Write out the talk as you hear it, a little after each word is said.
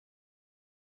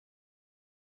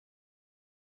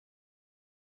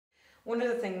One of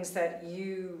the things that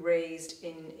you raised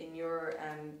in your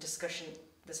discussion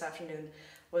this afternoon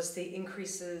was the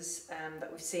increases that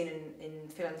we've seen in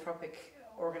philanthropic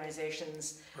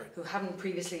organisations who haven't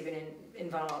previously been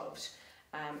involved,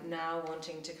 now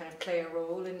wanting to kind of play a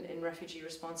role in refugee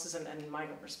responses and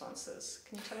migrant responses.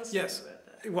 Can you tell us a bit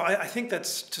about that? Well, I think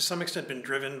that's to some extent been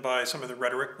driven by some of the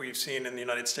rhetoric we've seen in the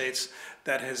United States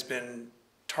that has been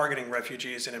targeting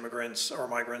refugees and immigrants or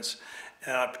migrants,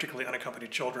 particularly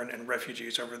unaccompanied children and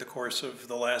refugees over the course of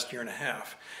the last year and a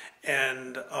half.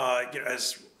 And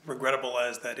as regrettable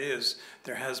as that is,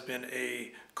 there has been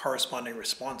a corresponding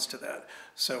response to that.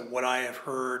 So what I have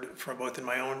heard from both in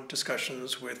my own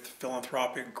discussions with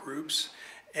philanthropic groups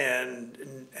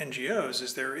and NGOs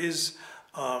is there is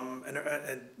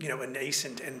a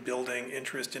nascent and building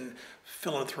interest in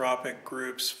philanthropic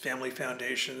groups, family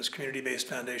foundations, community-based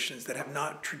foundations that have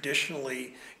not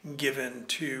traditionally given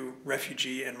to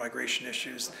refugee and migration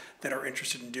issues that are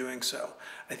interested in doing so.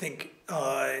 I think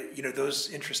those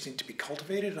interests need to be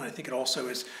cultivated, and I think it also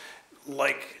is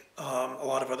like a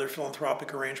lot of other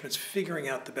philanthropic arrangements, figuring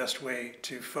out the best way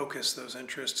to focus those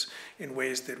interests in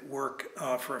ways that work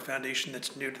for a foundation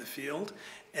that's new to the field,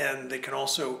 and they can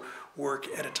also work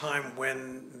at a time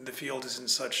when the field is in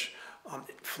such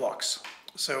flux.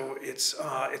 So it's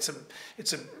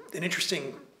an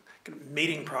interesting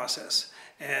mating process,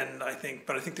 and I think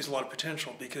there's a lot of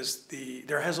potential because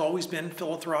there has always been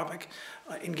philanthropic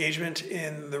engagement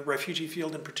in the refugee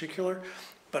field in particular.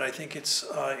 But I think it's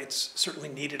certainly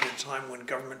needed at a time when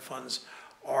government funds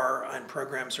and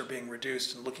programs are being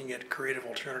reduced, and looking at creative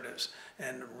alternatives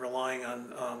and relying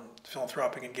on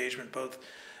philanthropic engagement both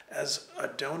as a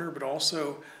donor but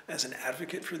also as an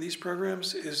advocate for these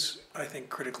programs is, I think,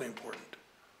 critically important.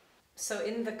 So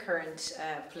in the current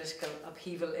political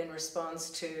upheaval in response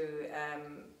to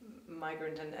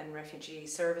migrant and refugee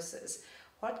services,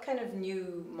 what kind of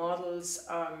new models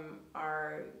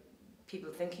are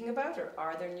people thinking about, or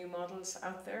are there new models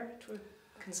out there to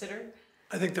consider?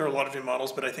 I think there are a lot of new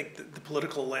models, but I think the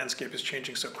political landscape is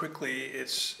changing so quickly,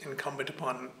 it's incumbent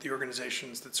upon the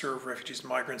organizations that serve refugees and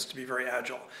migrants to be very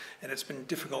agile, and it's been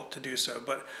difficult to do so.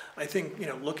 But I think,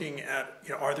 looking at,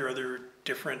 are there other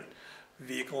different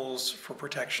vehicles for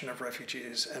protection of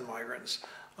refugees and migrants,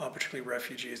 particularly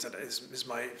refugees, that is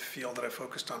my field that I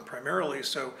focused on primarily.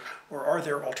 So, or are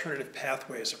there alternative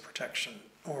pathways of protection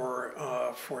or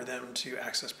for them to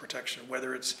access protection,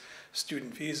 whether it's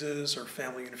student visas or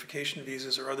family unification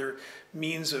visas or other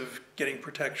means of getting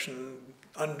protection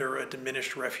under a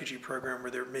diminished refugee program where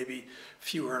there may be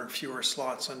fewer and fewer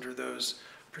slots under those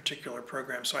particular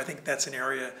programs. So I think that's an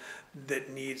area that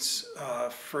needs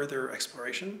further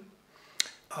exploration.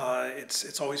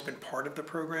 It's always been part of the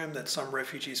program that some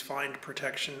refugees find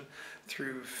protection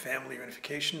through family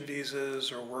unification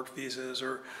visas or work visas,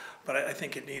 but I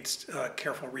think it needs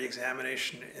careful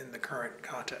re-examination in the current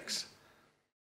context.